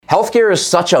Healthcare is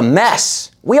such a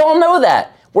mess. We all know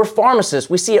that. We're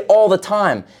pharmacists. We see it all the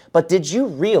time. But did you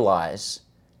realize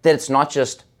that it's not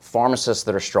just pharmacists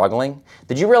that are struggling?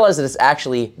 Did you realize that it's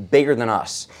actually bigger than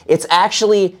us? It's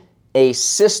actually a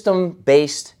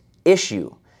system-based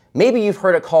issue. Maybe you've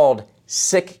heard it called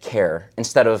sick care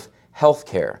instead of health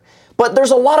care. But there's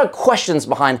a lot of questions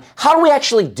behind how do we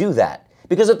actually do that?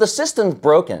 Because if the system's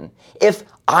broken, if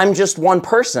I'm just one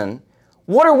person,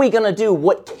 what are we going to do?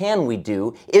 What can we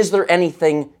do? Is there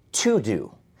anything to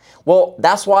do? Well,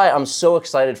 that's why I'm so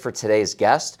excited for today's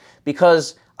guest,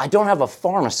 because I don't have a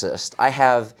pharmacist, I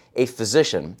have a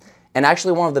physician, and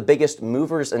actually one of the biggest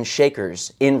movers and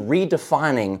shakers in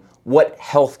redefining what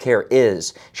healthcare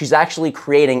is. She's actually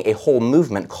creating a whole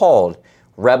movement called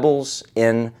Rebels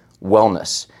in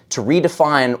Wellness to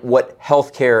redefine what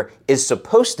healthcare is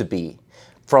supposed to be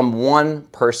from one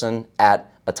person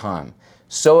at a time.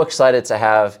 So excited to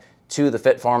have to the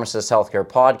Fit Pharmacist Healthcare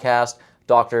Podcast,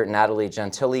 Dr. Natalie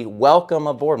Gentile. Welcome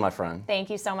aboard, my friend. Thank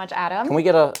you so much, Adam. Can we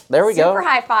get there we go. Super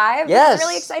high five. Yes. It's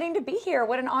really exciting to be here.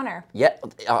 What an honor. Yeah,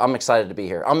 I'm excited to be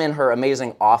here. I'm in her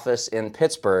amazing office in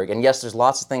Pittsburgh, and yes, there's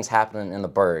lots of things happening in the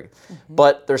Burgh,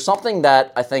 but there's something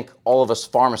that I think all of us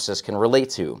pharmacists can relate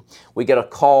to. We get a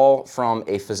call from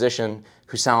a physician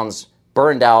who sounds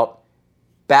burned out,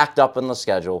 backed up in the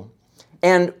schedule,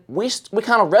 and we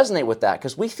kind of resonate with that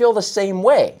because we feel the same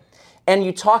way. And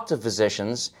you talk to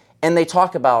physicians, and they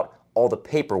talk about all the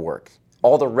paperwork,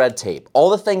 all the red tape,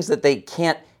 all the things that they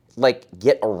can't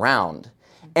get around.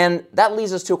 And that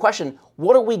leads us to a question,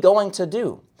 what are we going to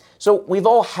do? So we've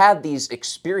all had these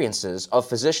experiences of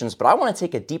physicians, but I want to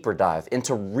take a deeper dive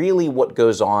into really what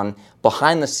goes on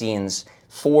behind the scenes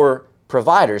for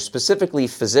providers, specifically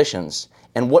physicians,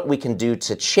 and what we can do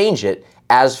to change it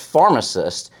as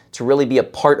pharmacists to really be a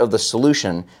part of the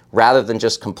solution rather than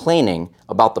just complaining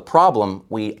about the problem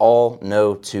we all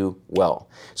know too well.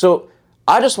 So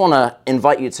I just want to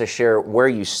invite you to share where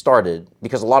you started,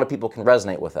 because a lot of people can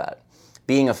resonate with that.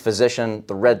 Being a physician,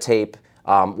 the red tape,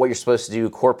 what you're supposed to do,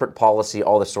 corporate policy,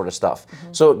 all this sort of stuff.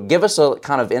 So give us a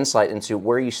kind of insight into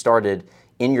where you started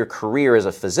in your career as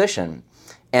a physician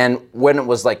and when it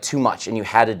was too much and you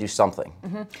had to do something.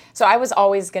 So I was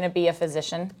always going to be a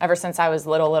physician ever since I was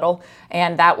little.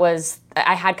 And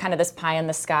I had kind of this pie in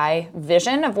the sky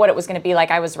vision of what it was going to be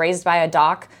like. I was raised by a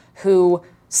doc who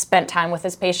spent time with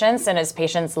his patients, and his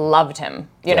patients loved him,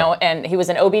 you know, and he was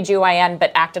an OBGYN, but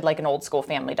acted like an old school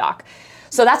family doc.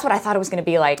 So that's what I thought it was going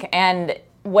to be like. And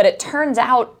what it turns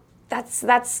out,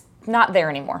 that's not there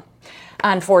anymore,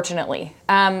 unfortunately.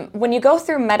 When you go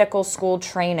through medical school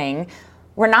training,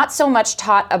 we're not so much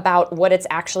taught about what it's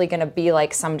actually going to be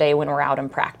like someday when we're out in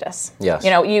practice. Yes. You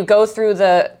know, you go through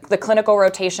the clinical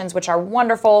rotations, which are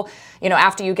wonderful. You know,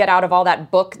 after you get out of all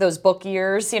those book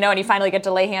years, and you finally get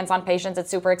to lay hands on patients, it's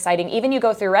super exciting. Even you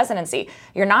go through residency,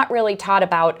 you're not really taught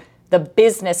about the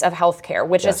business of healthcare,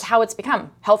 which is how it's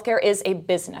become. Healthcare is a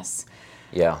business.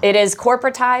 Yeah. It is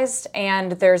corporatized,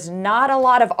 and there's not a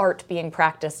lot of art being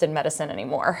practiced in medicine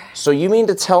anymore. So you mean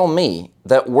to tell me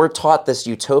that we're taught this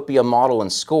utopia model in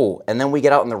school, and then we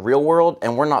get out in the real world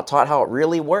and we're not taught how it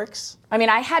really works? I mean,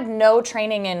 I had no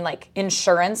training in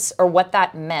insurance or what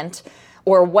that meant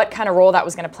or what kind of role that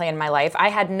was going to play in my life. I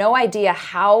had no idea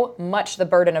how much the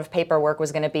burden of paperwork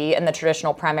was going to be in the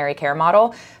traditional primary care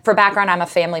model. For background, I'm a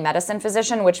family medicine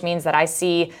physician, which means that I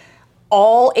see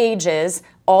all ages,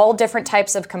 all different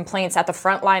types of complaints at the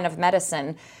front line of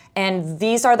medicine. And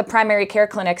these are the primary care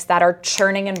clinics that are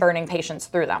churning and burning patients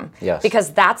through them. Yes.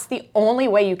 Because that's the only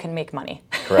way you can make money.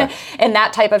 Correct. In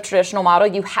that type of traditional model,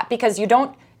 because you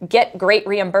don't get great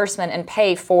reimbursement and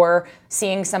pay for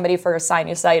seeing somebody for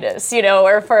sinusitis,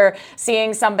 or for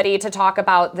seeing somebody to talk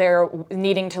about their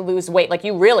needing to lose weight.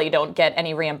 You really don't get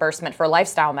any reimbursement for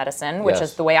lifestyle medicine, which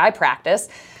is the way I practice.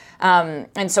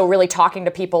 And so really talking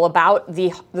to people about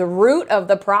the root of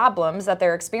the problems that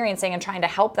they're experiencing and trying to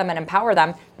help them and empower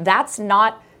them, that's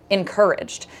not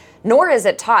encouraged, nor is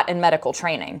it taught in medical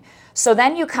training. So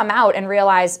then you come out and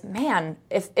realize, man,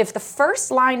 if the first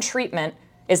line treatment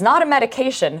is not a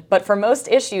medication, but for most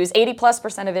issues,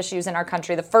 80+% of issues in our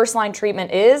country, the first line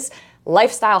treatment is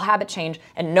lifestyle habit change,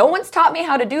 and no one's taught me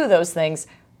how to do those things,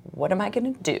 what am I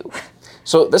going to do?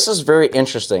 So this is very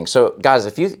interesting. So guys,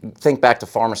 if you think back to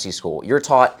pharmacy school, you're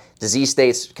taught disease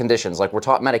states, conditions, we're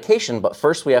taught medication, but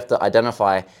first we have to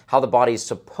identify how the body's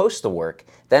supposed to work,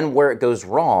 then where it goes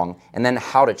wrong, and then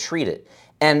how to treat it.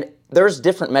 And there's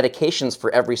different medications for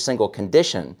every single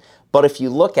condition, but if you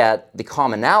look at the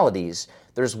commonalities,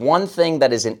 there's one thing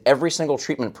that is in every single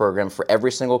treatment program for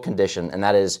every single condition, and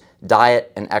that is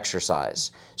diet and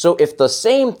exercise. So if the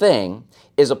same thing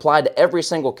is applied to every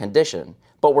single condition,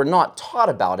 but we're not taught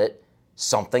about it,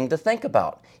 something to think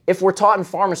about. If we're taught in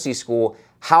pharmacy school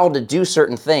how to do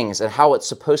certain things and how it's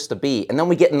supposed to be, and then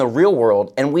we get in the real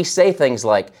world and we say things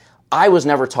like, I was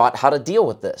never taught how to deal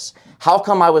with this. How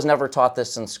come I was never taught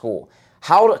this in school?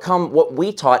 How come what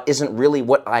we taught isn't really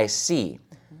what I see?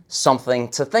 Something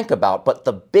to think about. But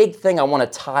the big thing I want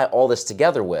to tie all this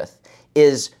together with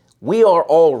is we are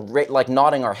all like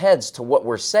nodding our heads to what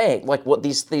we're saying, like what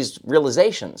these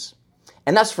realizations.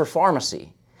 And that's for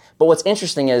pharmacy. But what's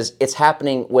interesting is it's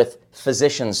happening with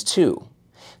physicians too.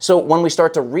 So when we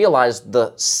start to realize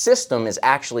the system is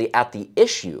actually at the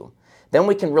issue, then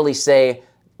we can really say,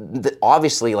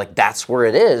 obviously, like that's where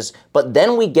it is, but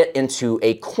then we get into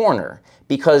a corner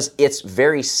because it's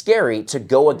very scary to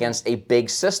go against a big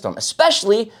system,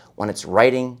 especially when it's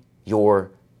writing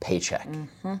your paycheck.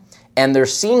 And there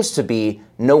seems to be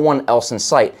no one else in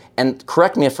sight. And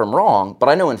correct me if I'm wrong, but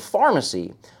I know in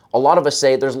pharmacy, a lot of us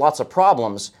say there's lots of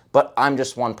problems, but I'm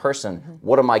just one person.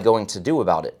 What am I going to do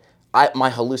about it? My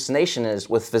hallucination is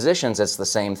with physicians, it's the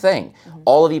same thing.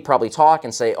 All of you probably talk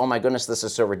and say, oh my goodness, this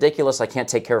is so ridiculous. I can't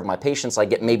take care of my patients. I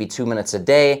get maybe 2 minutes a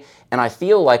day. And I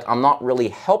feel like I'm not really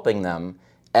helping them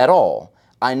at all.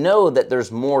 I know that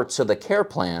there's more to the care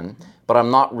plan, but I'm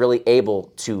not really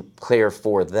able to care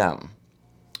for them.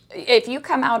 If you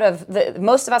come out of,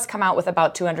 most of us come out with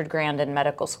about 200 grand in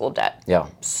medical school debt. Yeah.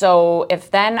 So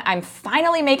if then I'm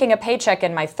finally making a paycheck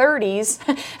in my 30s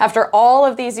after all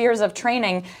of these years of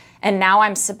training, and now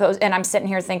I'm sitting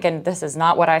here thinking, this is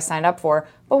not what I signed up for.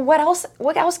 But what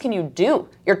else can you do?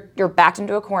 You're backed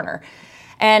into a corner.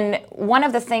 And one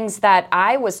of the things that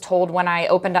I was told when I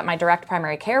opened up my direct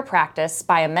primary care practice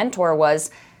by a mentor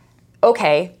was,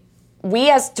 okay,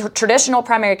 we as traditional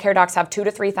primary care docs have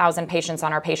 2,000 to 3,000 patients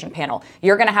on our patient panel.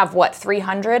 You're going to have what,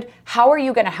 300? How are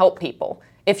you going to help people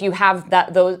if you have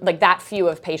that few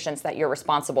of patients that you're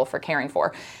responsible for caring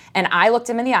for? And I looked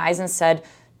him in the eyes and said,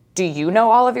 do you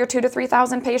know all of your 2,000 to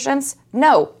 3,000 patients?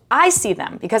 No, I see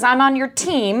them because I'm on your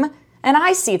team and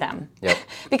I see them. Yep.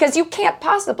 Because you can't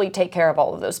possibly take care of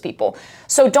all of those people.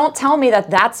 So don't tell me that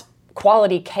that's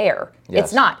quality care. Yes.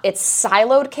 It's not. It's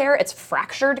siloed care. It's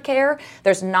fractured care.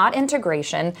 There's not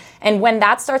integration. And when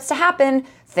that starts to happen,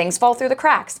 things fall through the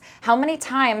cracks. How many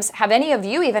times have any of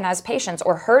you, even as patients,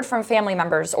 or heard from family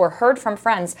members or heard from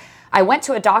friends, I went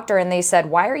to a doctor and they said,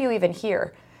 why are you even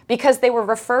here? Because they were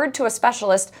referred to a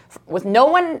specialist with no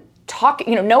one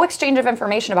no exchange of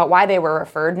information about why they were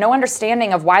referred, no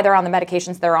understanding of why they're on the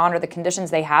medications they're on or the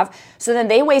conditions they have. So then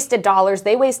they wasted dollars,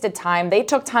 they wasted time, they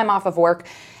took time off of work,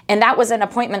 and that was an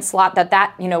appointment slot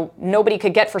that nobody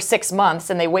could get for 6 months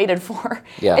and they waited for.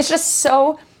 Yes.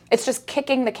 It's just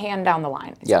kicking the can down the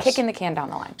line. Yes. Kicking the can down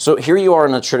the line. So here you are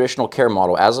in a traditional care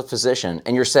model as a physician,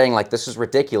 and you're saying like, this is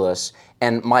ridiculous.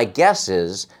 And my guess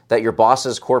is that your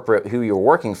boss's corporate who you're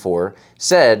working for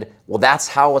said, well, that's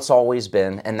how it's always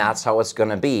been, and that's how it's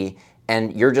gonna be.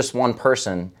 And you're just one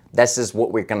person. This is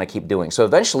what we're gonna keep doing. So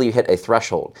eventually you hit a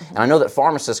threshold. And I know that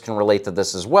pharmacists can relate to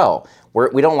this as well.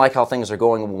 We don't like how things are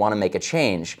going, we wanna make a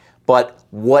change. But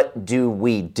what do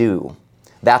we do?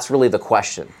 That's really the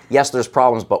question. Yes, there's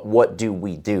problems, but what do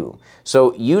we do?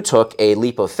 So you took a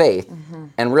leap of faith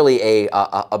and really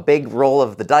a big roll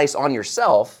of the dice on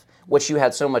yourself, which you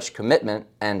had so much commitment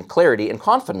and clarity and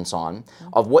confidence on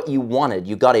of what you wanted.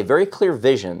 You got a very clear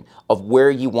vision of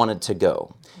where you wanted to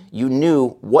go. You knew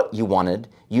what you wanted,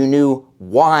 you knew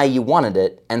why you wanted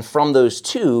it, and from those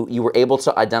two, you were able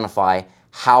to identify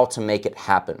how to make it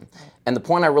happen. And the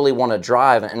point I really want to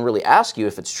drive and really ask you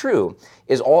if it's true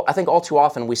is I think all too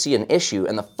often we see an issue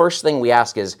and the first thing we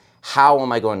ask is, how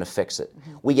am I going to fix it?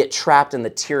 We get trapped in the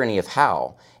tyranny of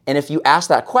how. And if you ask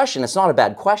that question, it's not a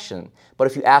bad question, but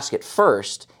if you ask it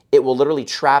first, it will literally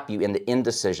trap you into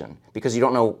indecision because you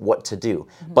don't know what to do.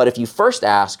 But if you first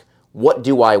ask, what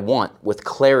do I want with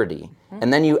clarity?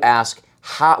 And then you ask,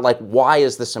 why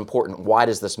is this important? Why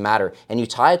does this matter? And you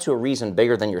tie it to a reason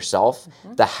bigger than yourself,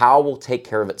 the how will take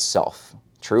care of itself.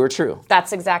 True or true?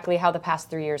 That's exactly how the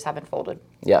past 3 years have unfolded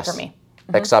for me.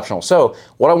 Exceptional. So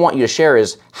what I want you to share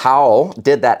is how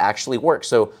did that actually work?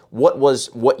 So what was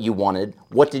what you wanted?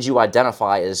 What did you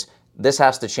identify as this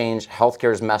has to change,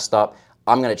 healthcare is messed up,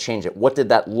 I'm going to change it. What did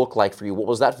that look like for you? What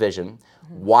was that vision?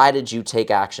 Why did you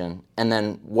take action? And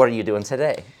then what are you doing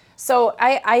today? So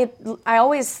I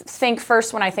always think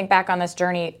first when I think back on this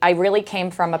journey, I really came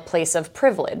from a place of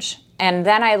privilege. And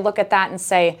then I look at that and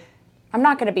say, I'm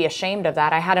not going to be ashamed of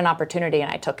that. I had an opportunity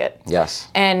and I took it. Yes.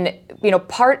 And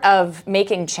part of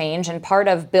making change and part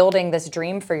of building this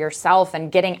dream for yourself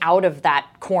and getting out of that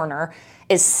corner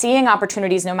is seeing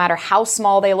opportunities no matter how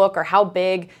small they look or how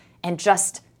big and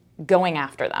just going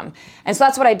after them. And so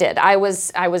that's what I did. I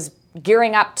was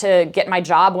gearing up to get my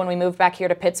job when we moved back here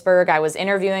to Pittsburgh. I was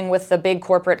interviewing with the big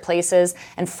corporate places.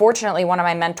 And fortunately, one of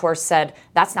my mentors said,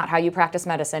 that's not how you practice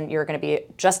medicine. You're going to be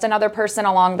just another person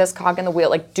along this cog in the wheel.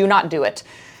 Like, do not do it.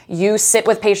 You sit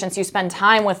with patients, you spend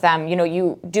time with them,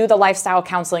 you do the lifestyle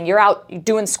counseling, you're out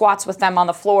doing squats with them on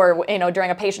the floor, during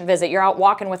a patient visit, you're out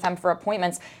walking with them for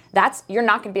appointments. You're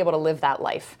not going to be able to live that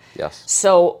life. Yes.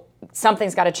 So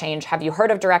something's got to change. Have you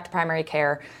heard of direct primary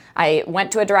care? I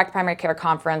went to a direct primary care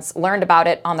conference, learned about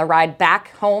it on the ride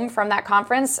back home from that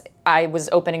conference. I was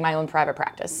opening my own private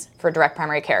practice for direct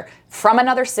primary care from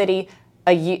another city,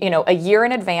 a year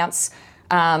in advance,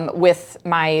 with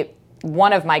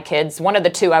one of my kids, one of the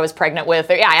two I was pregnant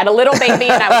with. I had a little baby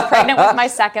and I was pregnant with my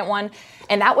second one.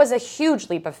 And that was a huge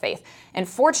leap of faith. And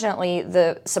fortunately,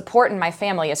 the support in my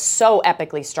family is so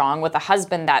epically strong, with a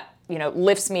husband that,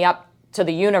 lifts me up to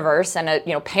the universe, and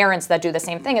parents that do the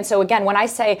same thing. And so again, when I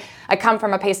say I come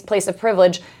from a place of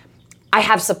privilege, I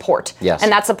have support. Yes.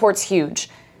 And that support's huge.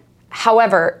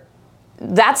 However,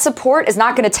 that support is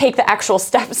not going to take the actual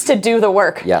steps to do the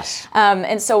work. Yes.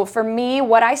 And so for me,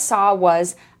 what I saw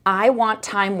was, I want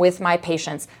time with my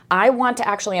patients. I want to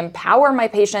actually empower my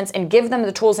patients and give them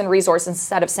the tools and resources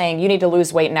instead of saying, you need to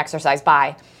lose weight and exercise,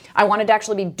 bye. I wanted to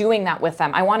actually be doing that with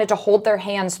them. I wanted to hold their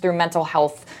hands through mental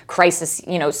health crisis,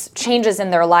 changes in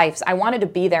their lives. I wanted to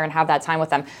be there and have that time with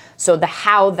them. So the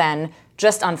how then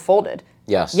just unfolded.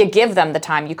 Yes. You give them the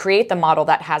time. You create the model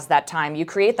that has that time. You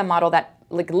create the model that,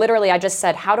 literally, I just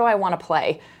said, how do I want to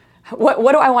play?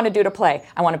 What do I want to do to play?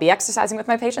 I want to be exercising with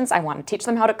my patients. I want to teach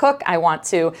them how to cook. I want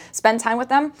to spend time with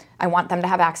them. I want them to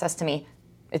have access to me.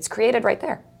 It's created right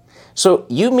there. So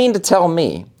you mean to tell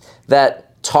me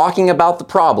that talking about the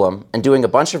problem and doing a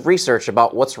bunch of research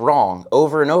about what's wrong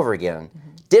over and over again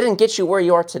didn't get you where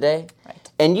you are today? Right.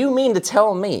 And you mean to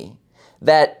tell me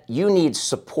that you need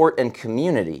support and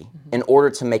community in order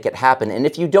to make it happen. And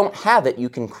if you don't have it, you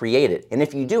can create it. And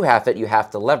if you do have it, you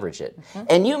have to leverage it.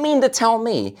 And you mean to tell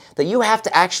me that you have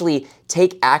to actually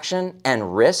take action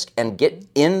and risk and get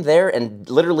in there and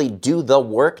literally do the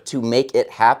work to make it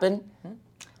happen?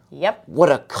 Yep. What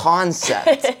a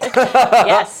concept.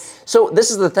 Yes. So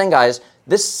this is the thing, guys.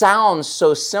 This sounds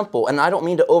so simple, and I don't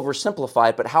mean to oversimplify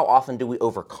it, but how often do we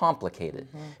overcomplicate it?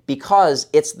 Because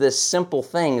it's the simple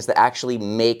things that actually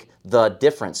make the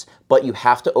difference, but you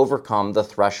have to overcome the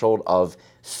threshold of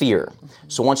fear.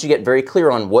 So once you get very clear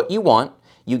on what you want,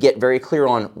 you get very clear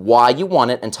on why you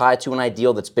want it and tie it to an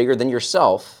ideal that's bigger than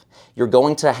yourself, you're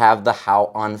going to have the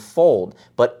how unfold,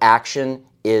 but action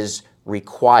is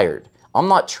required. I'm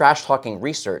not trash talking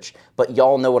research, but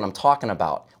y'all know what I'm talking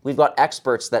about. We've got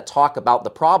experts that talk about the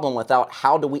problem without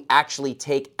how do we actually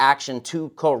take action to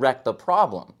correct the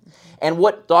problem. And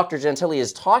what Dr. Gentile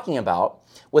is talking about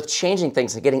with changing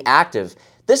things and getting active,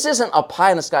 this isn't a pie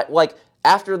in the sky. Like,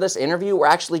 after this interview, we're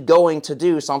actually going to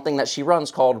do something that she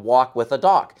runs called Walk with a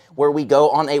Doc, where we go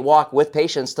on a walk with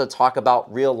patients to talk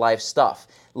about real life stuff,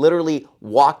 literally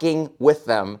walking with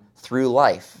them through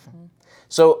life.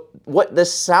 So what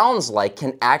this sounds like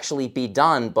can actually be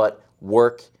done, but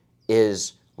work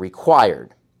is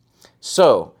required.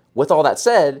 So with all that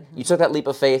said, you took that leap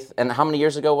of faith, and how many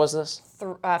years ago was this?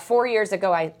 4 years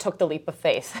ago, I took the leap of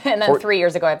faith, and then 3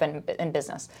 years ago, I've been in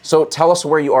business. So tell us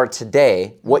where you are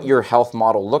today, what your health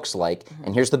model looks like,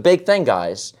 and here's the big thing,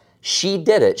 guys. She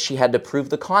did it. She had to prove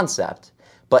the concept,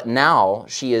 but now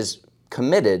she is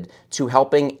committed to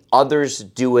helping others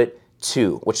do it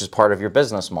too, which is part of your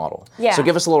business model. Yeah. So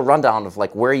give us a little rundown of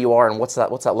like where you are and what's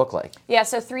that look like? Yeah,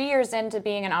 so 3 years into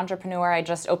being an entrepreneur, I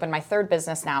just opened my third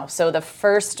business now. So the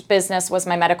first business was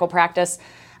my medical practice.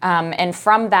 And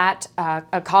from that,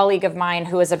 a colleague of mine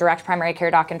who is a direct primary care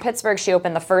doc in Pittsburgh, she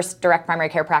opened the first direct primary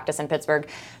care practice in Pittsburgh.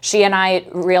 She and I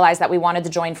realized that we wanted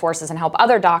to join forces and help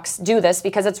other docs do this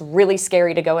because it's really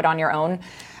scary to go it on your own.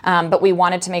 But we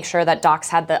wanted to make sure that docs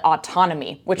had the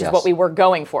autonomy, which is what we were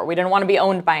going for. We didn't want to be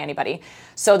owned by anybody.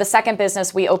 So the second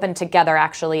business we opened together,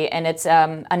 actually, and it's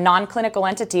a non-clinical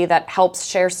entity that helps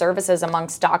share services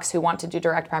amongst docs who want to do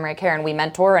direct primary care, and we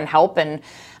mentor and help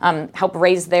help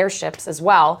raise their ships as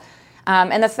well.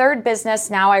 And the third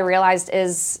business now I realized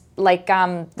is like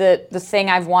the thing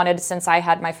I've wanted since I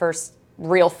had my first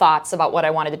real thoughts about what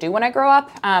I wanted to do when I grow up.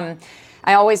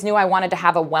 I always knew I wanted to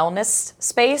have a wellness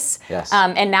space. Yes.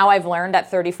 And now I've learned at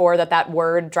 34 that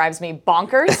word drives me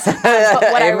bonkers.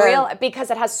 But what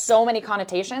because it has so many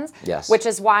connotations, yes. which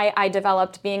is why I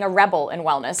developed being a rebel in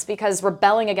wellness, because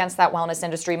rebelling against that wellness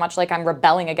industry, much like I'm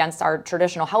rebelling against our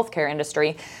traditional healthcare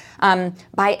industry,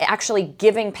 by actually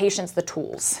giving patients the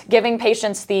tools, giving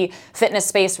patients the fitness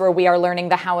space where we are learning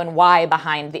the how and why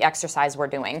behind the exercise we're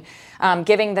doing,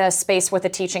 giving the space with a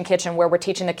teaching kitchen where we're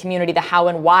teaching the community the how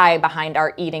and why behind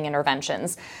our eating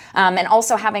interventions, and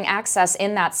also having access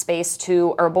in that space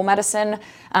to herbal medicine,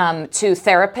 to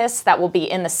therapists that will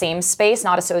be in the same space,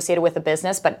 not associated with a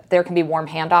business, but there can be warm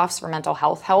handoffs for mental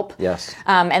health help. Yes.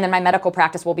 And then my medical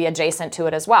practice will be adjacent to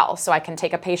it as well, so I can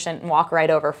take a patient and walk right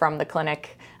over from the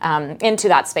clinic into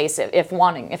that space if we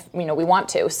want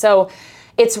to. So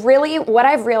it's really what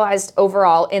I've realized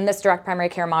overall in this direct primary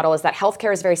care model is that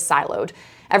healthcare is very siloed.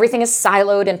 Everything is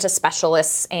siloed into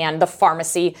specialists and the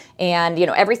pharmacy, and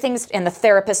everything's, and the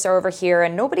therapists are over here,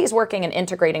 and nobody's working and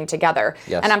integrating together.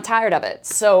 Yes. And I'm tired of it.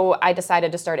 So I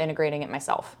decided to start integrating it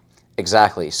myself.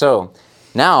 Exactly. So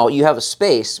now you have a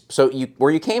space. So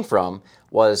where you came from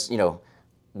was,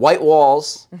 white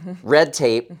walls, red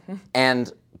tape,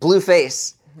 and blue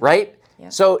face, right?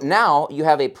 Yep. So now you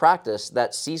have a practice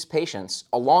that sees patients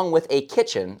along with a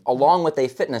kitchen, along with a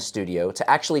fitness studio, to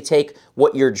actually take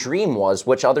what your dream was,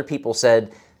 which other people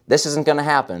said, this isn't going to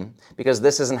happen because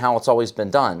this isn't how it's always been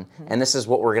done, and this is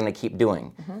what we're going to keep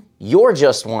doing. You're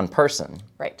just one person.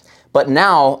 Right. But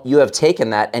now you have taken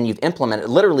that and you've implemented,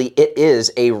 literally it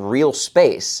is a real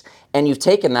space. And you've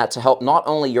taken that to help not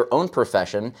only your own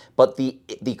profession, but the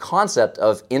concept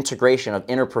of integration, of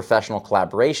interprofessional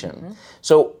collaboration.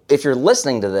 So if you're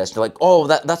listening to this, you're like, oh,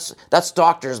 that's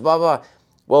doctors, blah, blah.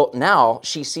 Well, now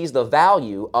she sees the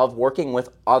value of working with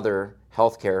other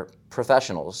healthcare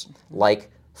professionals, like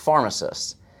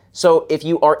pharmacists. So if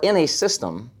you are in a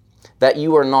system that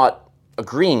you are not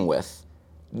agreeing with,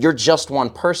 you're just one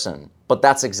person, but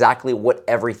that's exactly what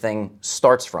everything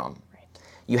starts from.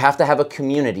 You have to have a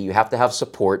community. You have to have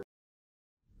support.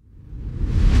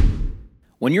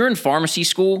 When you're in pharmacy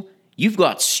school, you've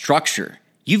got structure.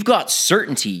 You've got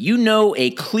certainty. You know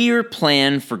a clear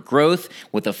plan for growth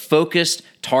with a focused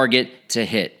target to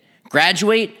hit.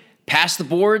 Graduate, pass the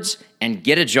boards, and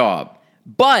get a job.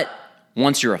 But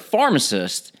once you're a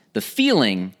pharmacist, the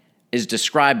feeling is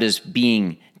described as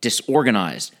being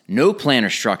disorganized, no plan or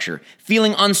structure,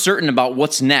 feeling uncertain about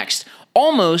what's next,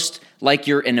 almost like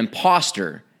you're an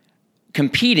imposter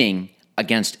competing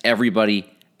against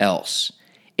everybody else.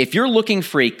 If you're looking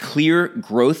for a clear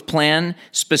growth plan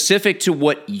specific to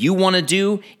what you want to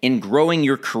do in growing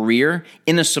your career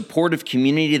in a supportive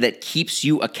community that keeps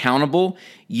you accountable,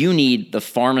 you need the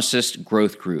Pharmacist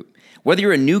Growth Group. Whether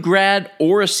you're a new grad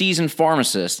or a seasoned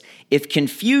pharmacist, if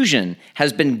confusion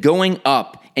has been going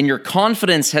up and your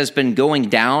confidence has been going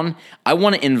down, I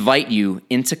want to invite you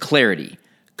into clarity,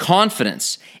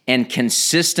 confidence, and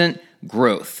consistent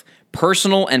growth,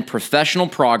 personal and professional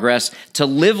progress to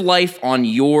live life on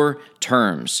your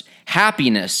terms.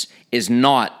 Happiness is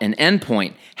not an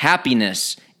endpoint.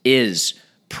 Happiness is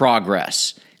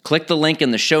progress. Click the link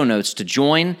in the show notes to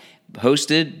join,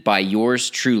 hosted by yours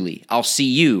truly. I'll see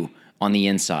you on the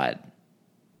inside.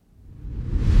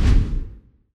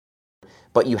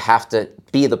 But you have to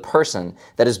be the person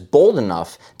that is bold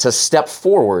enough to step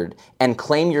forward and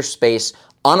claim your space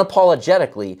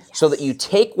unapologetically, so that you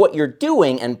take what you're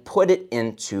doing and put it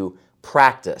into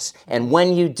practice. And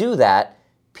when you do that,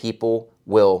 people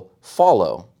will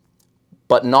follow,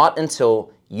 but not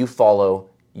until you follow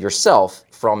yourself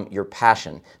from your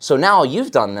passion. So now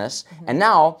you've done this, and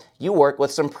now you work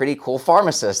with some pretty cool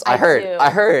pharmacists. I heard.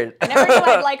 I never knew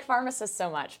I'd like pharmacists so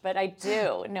much, but I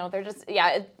do. No, they're just,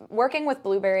 working with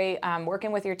Blueberry,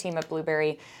 working with your team at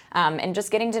Blueberry, and just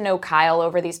getting to know Kyle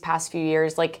over these past few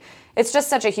years, it's just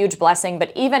such a huge blessing.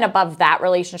 But even above that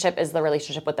relationship is the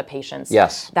relationship with the patients.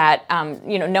 Yes. That,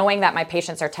 knowing that my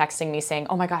patients are texting me saying,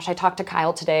 oh my gosh, I talked to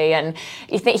Kyle today and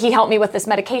he helped me with this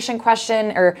medication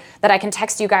question, or that I can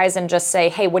text you guys and just say,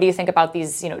 hey, what do you think about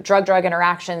these, drug-drug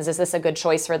interactions? Is this a good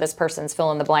choice for this person's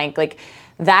fill in the blank?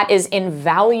 That is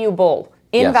invaluable.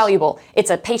 Invaluable. Yes. It's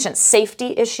a patient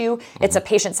safety issue, it's a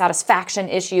patient satisfaction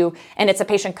issue, and it's a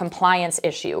patient compliance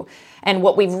issue. And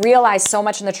what we've realized so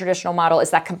much in the traditional model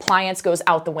is that compliance goes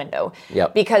out the window.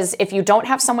 Yep. Because if you don't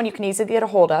have someone you can easily get a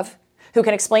hold of, who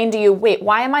can explain to you, wait,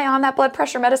 why am I on that blood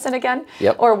pressure medicine again?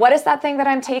 Yep. Or what is that thing that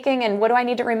I'm taking and what do I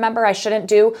need to remember I shouldn't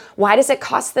do? Why does it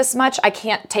cost this much? I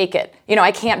can't take it.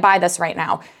 I can't buy this right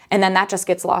now. And then that just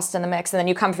gets lost in the mix. And then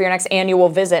you come for your next annual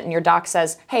visit and your doc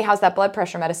says, hey, how's that blood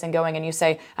pressure medicine going? And you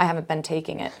say, I haven't been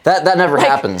taking it. That never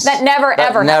happens. That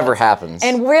never happens.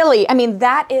 And really,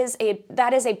 that is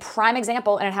a prime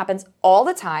example, and it happens all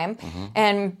the time.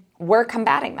 And we're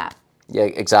combating that. Yeah,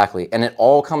 exactly. And it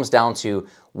all comes down to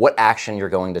what action you're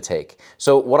going to take.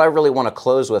 So what I really want to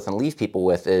close with and leave people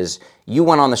with is you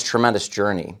went on this tremendous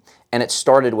journey, and it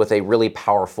started with a really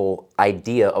powerful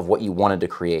idea of what you wanted to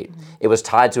create. It was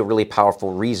tied to a really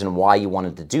powerful reason why you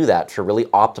wanted to do that, to really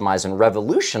optimize and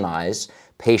revolutionize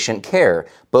patient care,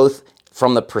 both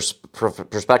from the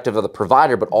perspective of the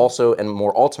provider, but also and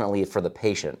more ultimately for the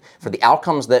patient. For the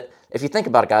outcomes that, if you think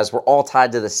about it, guys, we're all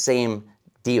tied to the same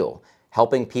deal,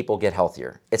 helping people get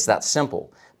healthier. It's that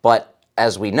simple. But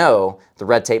as we know, the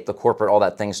red tape, the corporate, all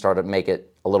that thing started to make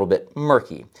it a little bit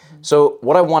murky. So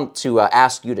what I want to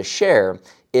ask you to share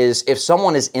is if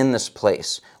someone is in this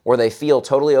place where they feel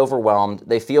totally overwhelmed,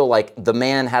 they feel like the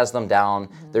man has them down,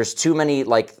 there's too many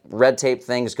like red tape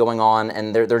things going on,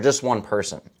 and they're just one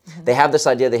person. They have this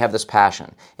idea, they have this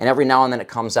passion, and every now and then it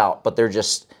comes out, but they're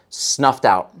just snuffed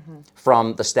out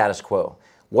from the status quo.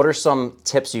 What are some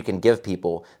tips you can give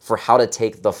people for how to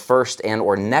take the first and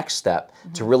or next step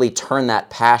to really turn that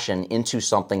passion into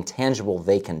something tangible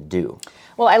they can do?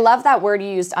 Well, I love that word you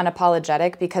used,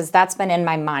 unapologetic, because that's been in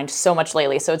my mind so much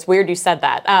lately. So it's weird you said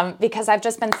that, because I've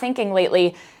just been thinking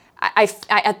lately, I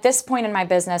at this point in my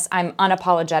business, I'm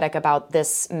unapologetic about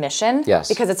this mission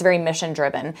because it's very mission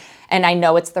driven, and I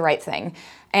know it's the right thing.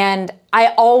 And I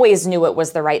always knew it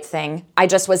was the right thing. I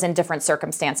just was in different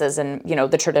circumstances and,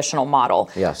 the traditional model.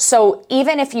 Yes. So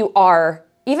even if you are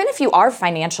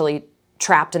financially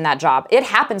trapped in that job, it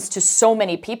happens to so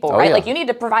many people, right? Yeah. Like you need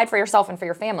to provide for yourself and for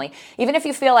your family. Even if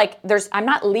you feel like I'm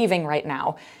not leaving right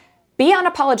now, be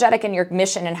unapologetic in your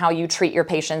mission and how you treat your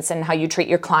patients and how you treat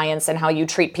your clients and how you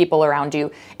treat people around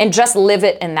you, and just live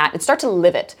it in that and start to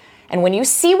live it. And when you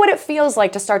see what it feels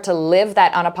like to start to live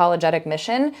that unapologetic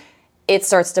mission, it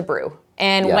starts to brew.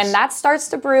 And when that starts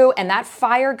to brew and that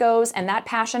fire goes and that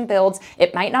passion builds,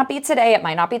 it might not be today, it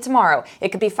might not be tomorrow. It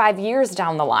could be 5 years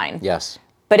down the line. Yes.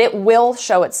 But it will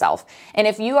show itself. And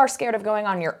if you are scared of going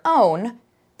on your own,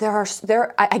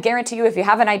 I guarantee you, if you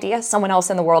have an idea, someone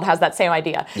else in the world has that same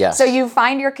idea. Yes. So you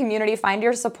find your community, find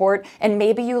your support, and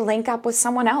maybe you link up with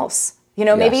someone else.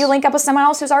 Maybe you link up with someone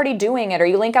else who's already doing it, or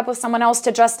you link up with someone else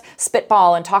to just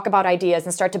spitball and talk about ideas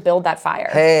and start to build that fire.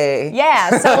 Hey.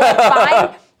 Yeah,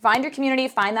 so find your community,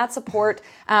 find that support,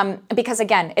 because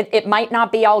again, it might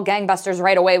not be all gangbusters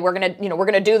right away. We're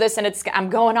gonna do this, and I'm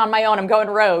going on my own. I'm going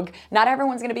rogue. Not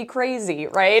everyone's gonna be crazy,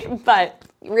 right? But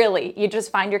really, you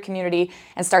just find your community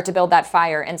and start to build that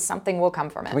fire, and something will come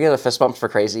from it. Can we get a fist bump for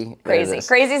crazy? Crazy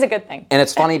is a good thing. And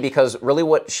it's funny because really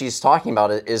what she's talking about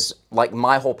is like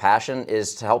my whole passion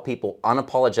is to help people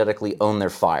unapologetically own their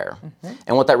fire.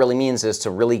 And what that really means is to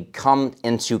really come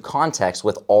into context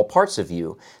with all parts of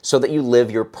you so that you live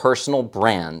your personal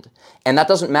brand. And that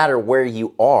doesn't matter where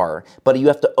you are, but you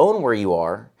have to own where you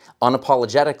are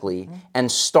unapologetically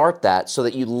and start that so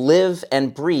that you live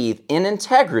and breathe in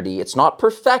integrity. It's not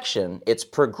perfection, it's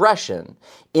progression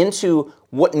into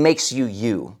what makes you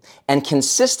you, and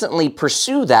consistently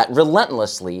pursue that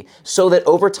relentlessly so that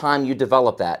over time you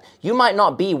develop that. You might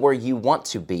not be where you want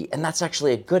to be, and that's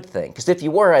actually a good thing, because if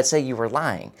you were, I'd say you were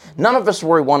lying. None of us are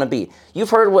where we want to be. You've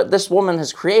heard what this woman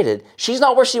has created. She's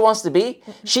not where she wants to be.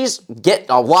 She's getting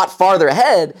a lot farther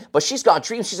ahead, but she's got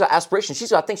dreams, she's got aspirations,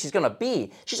 she's got things she's going to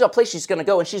be, she's got a place she's going to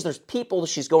go, and there's people that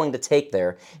she's going to take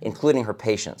there, including her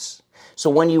patients. So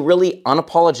when you really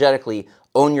unapologetically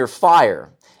own your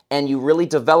fire, and you really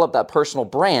develop that personal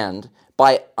brand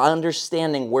by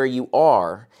understanding where you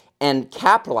are and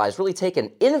capitalize, really take an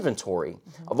inventory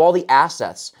of all the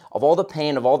assets, of all the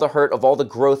pain, of all the hurt, of all the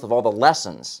growth, of all the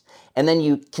lessons. And then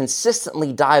you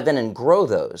consistently dive in and grow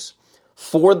those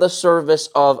for the service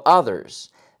of others.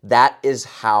 That is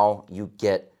how you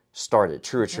get started.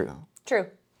 True or true? True.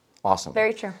 Awesome.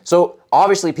 Very true. So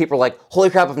obviously people are like, holy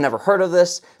crap, I've never heard of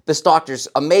this. This doctor's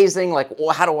amazing. Like, well,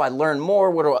 how do I learn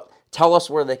more? Tell us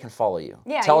where they can follow you.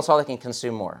 Tell us how they can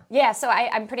consume more. Yeah, so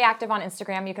I'm pretty active on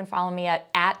Instagram. You can follow me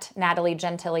at Natalie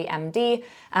Gentile MD.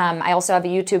 I also have a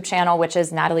YouTube channel, which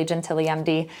is Natalie Gentile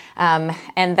MD.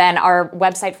 And then our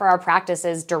website for our practice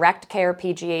is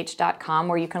directcarepgh.com,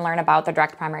 where you can learn about the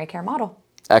direct primary care model.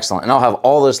 Excellent. And I'll have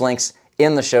all those links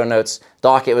in the show notes.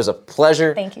 Doc, it was a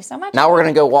pleasure. Thank you so much. Now we're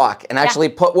going to go walk and actually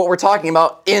put what we're talking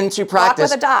about into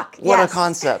practice. Walk with a doc. What yes. a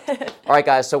concept. All right,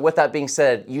 guys. So with that being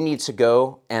said, you need to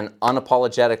go and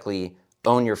unapologetically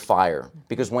own your fire.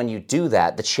 Because when you do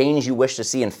that, the change you wish to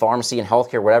see in pharmacy and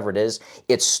healthcare, whatever it is,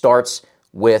 it starts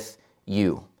with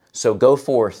you. So go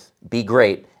forth, be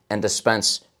great, and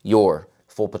dispense your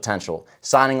full potential.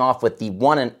 Signing off with the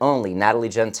one and only Natalie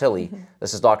Gentile.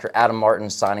 This is Dr. Adam Martin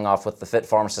signing off with the Fit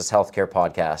Pharmacist Healthcare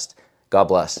Podcast. God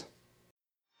bless.